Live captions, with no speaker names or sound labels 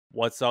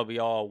What's up,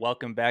 y'all?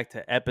 Welcome back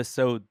to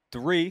episode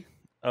 3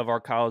 of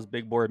our Kyle's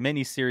Big Board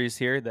mini series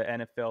here, the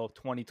NFL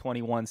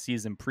 2021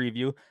 season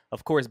preview.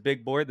 Of course,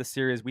 Big Board, the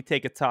series, we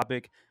take a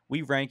topic,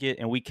 we rank it,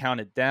 and we count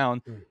it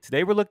down.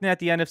 Today, we're looking at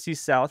the NFC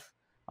South.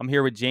 I'm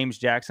here with James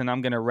Jackson.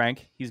 I'm going to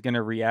rank, he's going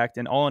to react.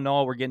 And all in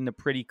all, we're getting a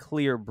pretty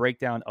clear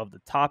breakdown of the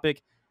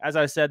topic. As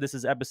I said, this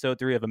is episode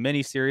 3 of a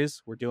mini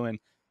series. We're doing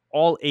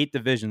all 8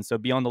 divisions, so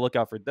be on the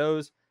lookout for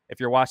those. If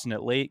you're watching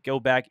it late,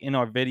 go back in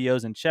our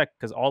videos and check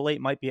because all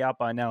 8 might be out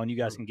by now and you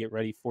guys can get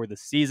ready for the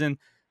season.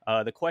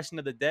 The question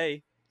of the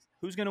day,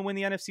 who's going to win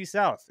the NFC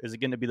South? Is it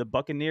going to be the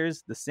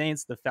Buccaneers, the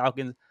Saints, the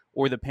Falcons,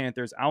 or the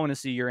Panthers? I want to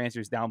see your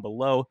answers down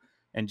below.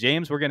 And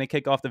James, we're going to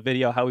kick off the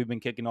video how we've been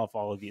kicking off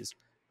all of these.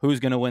 Who's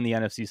going to win the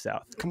NFC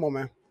South? Come on,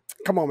 man.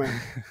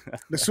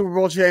 The Super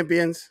Bowl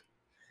champions,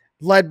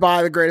 led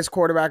by the greatest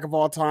quarterback of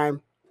all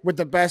time, with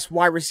the best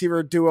wide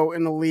receiver duo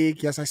in the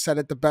league. Yes, I said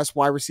it, the best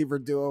wide receiver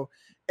duo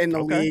in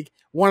the league.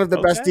 One of the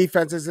best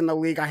defenses in the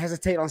league. I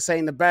hesitate on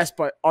saying the best,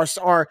 but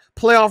our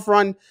playoff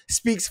run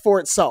speaks for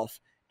itself.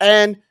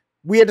 And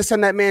we had to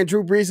send that man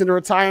Drew Brees into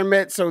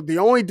retirement. So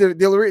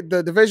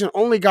the division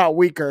only got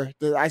weaker.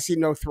 I see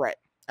no threat.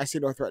 I see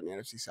no threat in the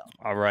NFC South.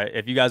 All right.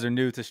 If you guys are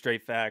new to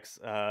Straight Facts,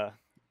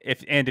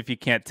 if you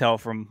can't tell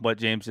from what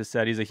James just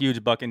said, he's a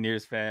huge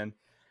Buccaneers fan.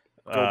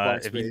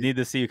 If you need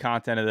to see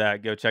content of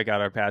that, go check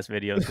out our past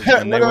videos.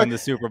 When they won the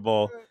Super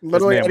Bowl,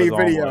 literally any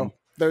video.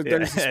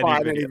 There's a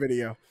spot in any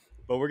video.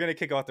 But we're going to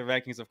kick off the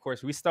rankings. Of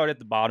course, we start at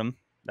the bottom.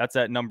 That's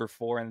at number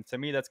 4. And to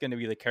me, that's going to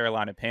be the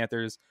Carolina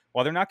Panthers.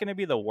 While they're not going to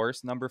be the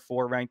worst number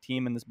 4 ranked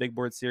team in this big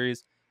board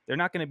series, they're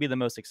not going to be the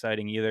most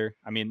exciting either.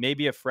 I mean,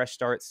 maybe a fresh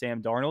start,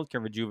 Sam Darnold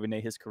can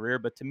rejuvenate his career.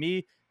 But to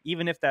me,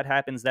 even if that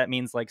happens, that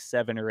means like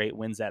 7 or 8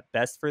 wins at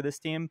best for this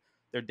team.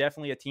 They're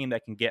definitely a team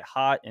that can get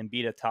hot and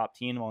beat a top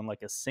team on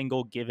like a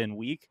single given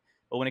week.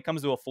 But when it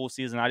comes to a full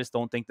season, I just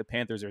don't think the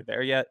Panthers are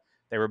there yet.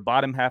 They were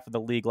bottom half of the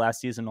league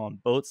last season on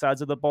both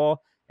sides of the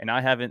ball, and I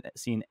haven't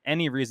seen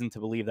any reason to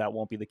believe that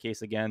won't be the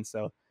case again.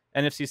 So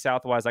NFC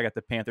South-wise, I got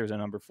the Panthers at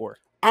number 4.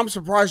 I'm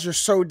surprised you're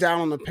so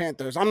down on the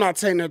Panthers. I'm not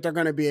saying that they're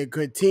going to be a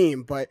good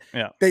team, but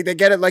they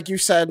get it, like you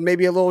said,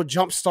 maybe a little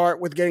jump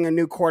start with getting a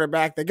new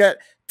quarterback. They get,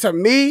 to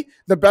me,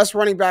 the best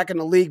running back in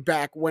the league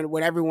back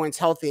when everyone's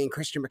healthy, and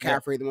Christian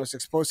McCaffrey, the most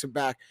explosive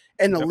back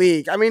in the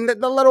league. I mean, that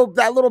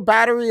little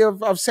battery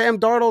of Sam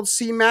Darnold,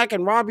 C-Mac,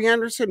 and Robbie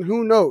Anderson,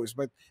 who knows?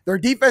 But their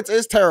defense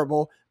is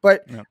terrible.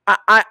 But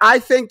I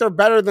think they're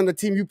better than the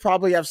team you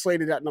probably have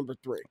slated at number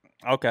 3.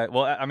 Okay.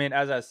 Well, I mean,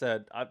 as I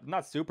said, I'm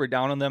not super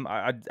down on them.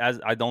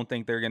 I don't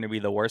think they're going to be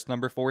the worst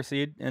number 4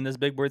 seed in this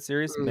big board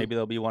series. Maybe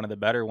they'll be one of the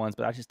better ones,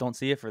 but I just don't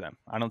see it for them.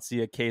 I don't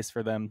see a case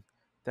for them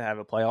to have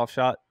a playoff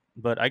shot.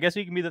 But I guess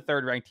you can be the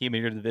 3rd ranked team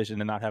in your division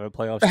and not have a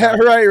playoff shot.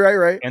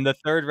 Right. And the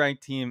 3rd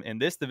ranked team in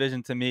this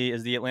division to me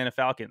is the Atlanta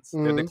Falcons.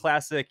 They're the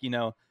classic,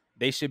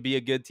 they should be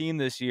a good team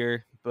this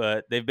year,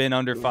 but they've been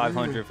under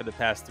 500 for the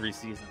past 3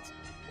 seasons.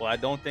 Well, I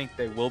don't think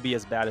they will be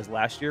as bad as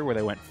last year where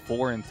they went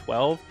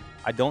 4-12.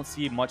 I don't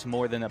see much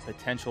more than a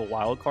potential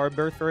wild card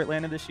berth for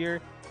Atlanta this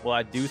year. Well,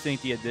 I do think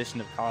the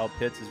addition of Kyle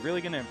Pitts is really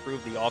going to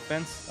improve the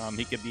offense.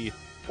 He could be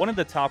one of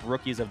the top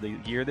rookies of the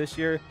year this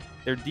year.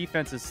 Their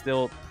defense is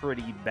still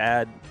pretty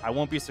bad. I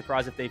won't be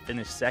surprised if they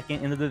finish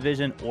 2nd in the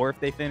division or if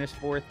they finish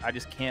 4th. I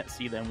just can't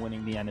see them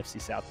winning the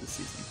NFC South this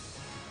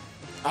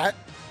season.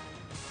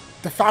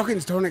 The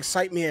Falcons don't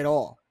excite me at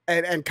all.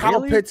 And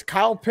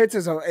Kyle Pitts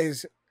is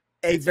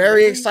a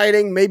very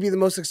exciting, maybe the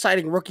most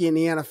exciting rookie in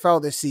the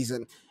NFL this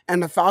season.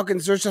 And the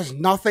Falcons, there's just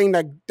nothing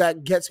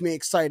that gets me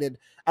excited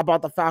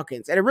about the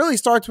Falcons. And it really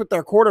starts with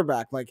their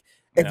quarterback. Like,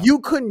 if you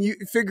couldn't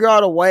figure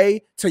out a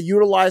way to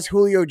utilize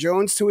Julio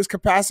Jones to his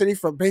capacity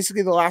for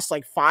basically the last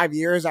 5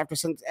 years ever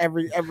since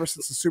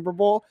the Super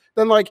Bowl,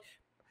 then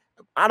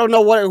I don't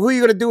know who are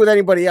you going to do with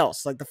anybody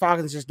else. Like, the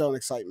Falcons just don't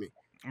excite me.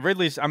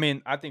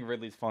 I think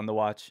Ridley's fun to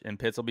watch, and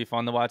Pitts will be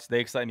fun to watch. They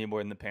excite me more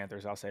than the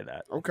Panthers, I'll say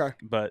that. Okay.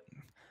 But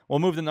we'll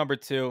move to number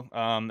 2.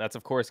 That's,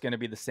 of course, going to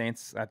be the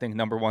Saints. I think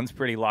number 1's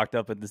pretty locked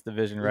up in this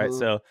division, right?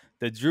 So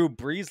the Drew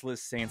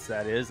Brees-less Saints,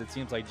 that is. It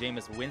seems like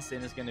Jameis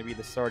Winston is going to be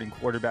the starting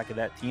quarterback of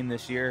that team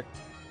this year.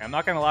 And I'm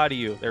not going to lie to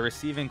you. Their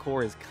receiving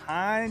core is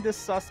kind of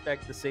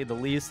suspect, to say the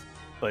least.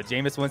 But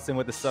Jameis Winston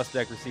with the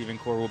suspect receiving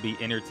core will be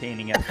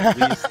entertaining at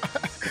the least.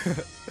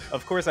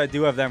 Of course, I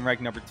do have them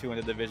ranked number 2 in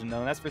the division, though,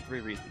 and that's for 3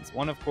 reasons.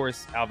 One, of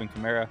course, Alvin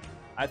Kamara.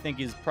 I think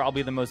he's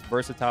probably the most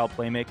versatile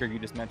playmaker. You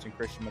just mentioned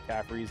Christian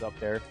McCaffrey is up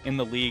there in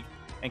the league.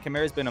 And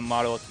Kamara's been a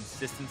model of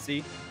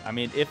consistency. I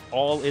mean, if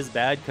all is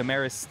bad,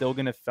 Kamara's still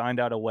going to find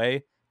out a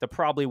way to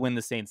probably win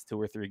the Saints 2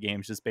 or 3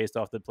 games just based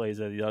off the plays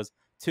that he does.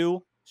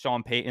 2,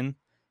 Sean Payton.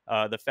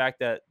 The fact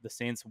that the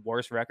Saints'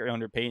 worst record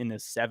under Payton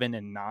is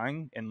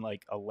 7-9 in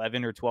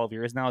 11 or 12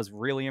 years now is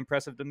really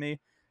impressive to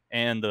me.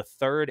 And the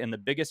 3rd and the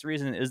biggest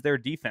reason is their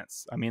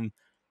defense. I mean,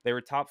 they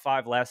were top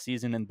 5 last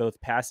season in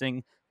both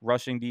passing,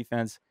 rushing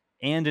defense,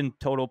 and in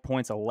total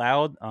points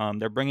allowed.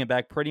 They're bringing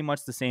back pretty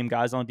much the same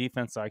guys on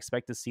defense, so I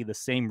expect to see the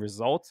same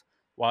result.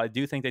 While I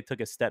do think they took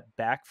a step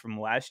back from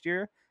last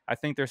year, I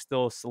think they're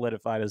still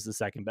solidified as the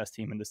 2nd best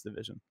team in this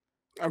division.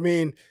 I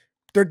mean,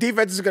 their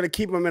defense is going to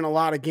keep them in a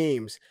lot of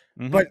games.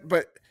 Mm-hmm.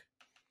 But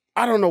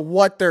I don't know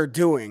what they're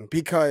doing,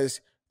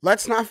 because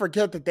let's not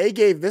forget that they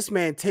gave this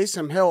man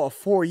Taysom Hill a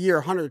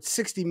 4-year,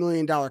 $160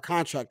 million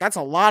contract. That's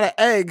a lot of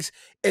eggs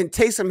in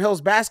Taysom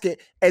Hill's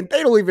basket, and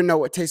they don't even know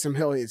what Taysom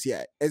Hill is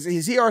yet.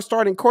 Is he our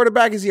starting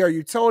quarterback? Is he our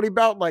utility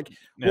belt? Like,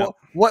 yeah.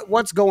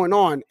 what's going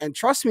on? And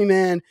trust me,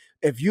 man,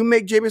 if you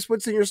make Jameis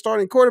Winston your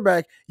starting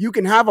quarterback, you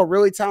can have a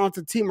really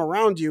talented team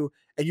around you,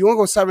 and you won't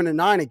go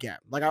 7-9 again.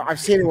 Like, I've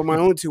seen it with my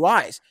own 2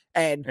 eyes.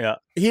 And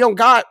he don't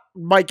got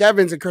Mike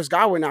Evans and Chris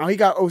Godwin now. He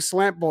got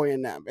Slant Boy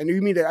in them. And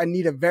I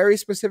need a very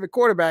specific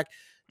quarterback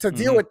to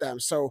deal with them.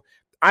 So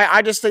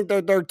I just think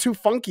they're too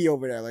funky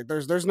over there. Like,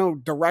 there's no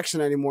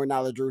direction anymore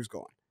now that Drew's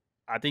going.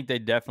 I think they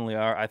definitely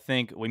are. I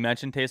think we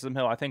mentioned Taysom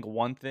Hill. I think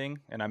one thing,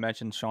 and I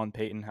mentioned Sean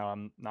Payton, how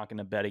I'm not going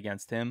to bet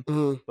against him,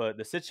 but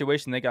the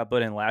situation they got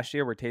put in last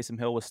year where Taysom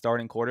Hill was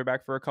starting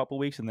quarterback for a couple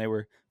weeks and they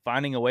were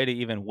finding a way to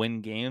even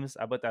win games.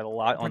 I bet that a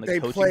lot on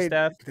the coaching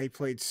staff. They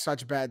played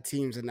such bad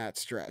teams in that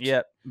stretch.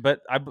 Yeah,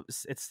 but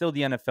it's still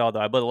the NFL, though.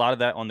 I bet a lot of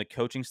that on the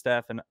coaching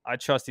staff, and I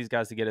trust these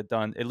guys to get it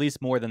done, at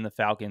least more than the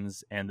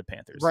Falcons and the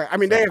Panthers. Right. I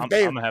mean, I'm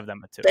going to have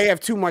them at 2. They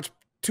have too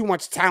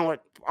much talent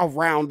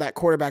around that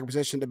quarterback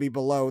position to be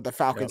below the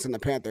Falcons and the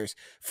Panthers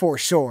for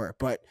sure.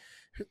 But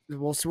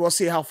we'll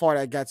see how far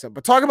that gets them.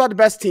 But talk about the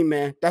best team,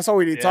 man. That's all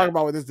we need to talk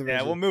about with this division.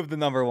 Yeah, we'll move the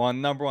number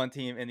one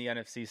team in the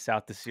NFC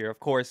South this year,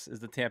 of course, is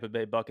the Tampa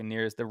Bay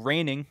Buccaneers, the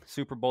reigning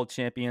Super Bowl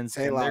champions.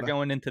 And they're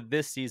going into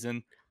this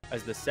season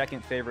as the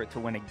second favorite to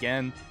win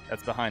again.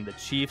 That's behind the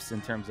Chiefs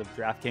in terms of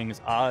DraftKings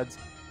odds.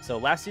 So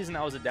last season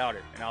I was a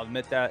doubter, and I'll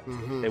admit that.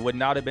 They would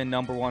not have been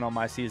number 1 on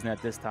my season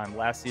at this time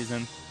last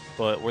season.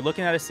 But we're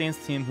looking at a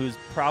Saints team who's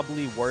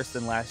probably worse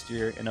than last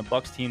year, and a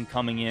Bucs team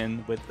coming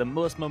in with the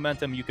most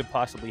momentum you could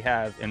possibly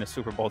have in a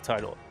Super Bowl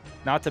title.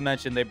 Not to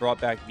mention they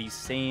brought back the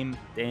same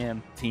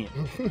damn team.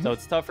 So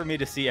it's tough for me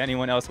to see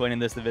anyone else winning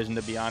this division,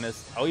 to be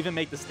honest. I'll even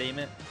make the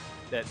statement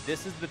that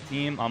this is the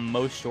team I'm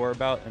most sure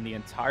about in the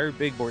entire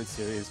Big Board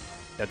series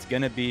that's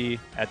going to be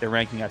at the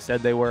ranking I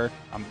said they were.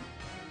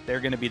 They're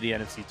going to be the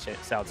NFC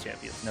South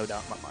champions, no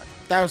doubt in my mind.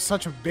 That was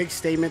such a big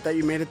statement that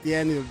you made at the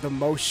end, the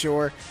most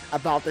sure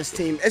about this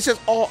team. It's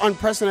just all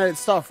unprecedented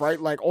stuff, right?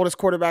 Like, oldest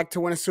quarterback to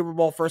win a Super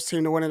Bowl, first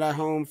team to win it at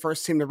home,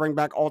 first team to bring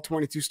back all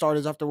 22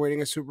 starters after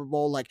winning a Super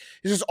Bowl. Like,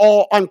 it's just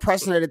all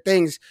unprecedented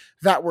things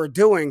that we're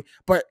doing.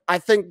 But I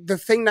think the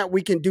thing that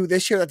we can do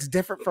this year that's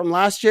different from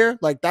last year,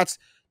 like, that's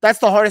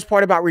the hardest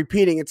part about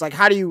repeating. It's like,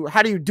 how do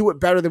you do it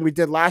better than we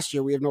did last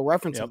year? We have no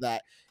reference of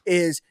that.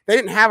 Is we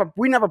didn't have a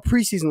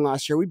preseason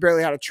last year. We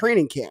barely had a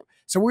training camp.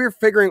 So we were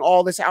figuring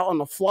all this out on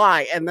the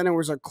fly, and then there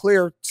was a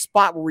clear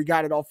spot where we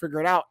got it all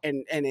figured out,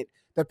 and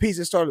the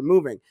pieces started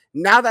moving.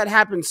 Now that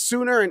happens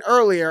sooner and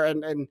earlier,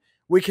 and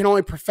we can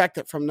only perfect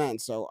it from then.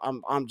 So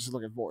I'm just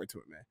looking forward to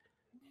it, man.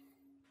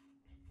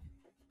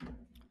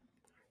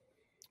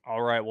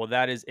 All right, well,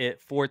 that is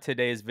it for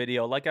today's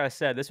video. Like I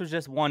said, this was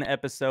just one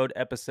episode,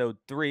 episode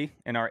 3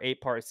 in our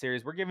 8-part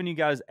series. We're giving you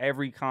guys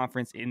every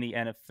conference in the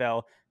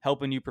NFL,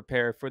 helping you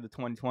prepare for the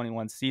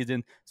 2021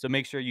 season. So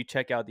make sure you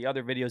check out the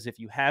other videos if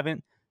you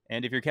haven't.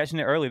 And if you're catching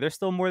it early, there's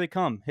still more to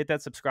come. Hit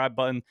that subscribe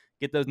button,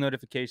 get those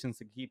notifications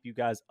to keep you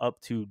guys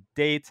up to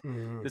date.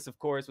 This, of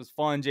course, was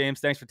fun, James.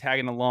 Thanks for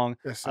tagging along.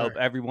 Yes, sir. I hope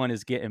everyone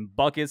is getting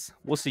buckets.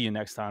 We'll see you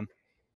next time.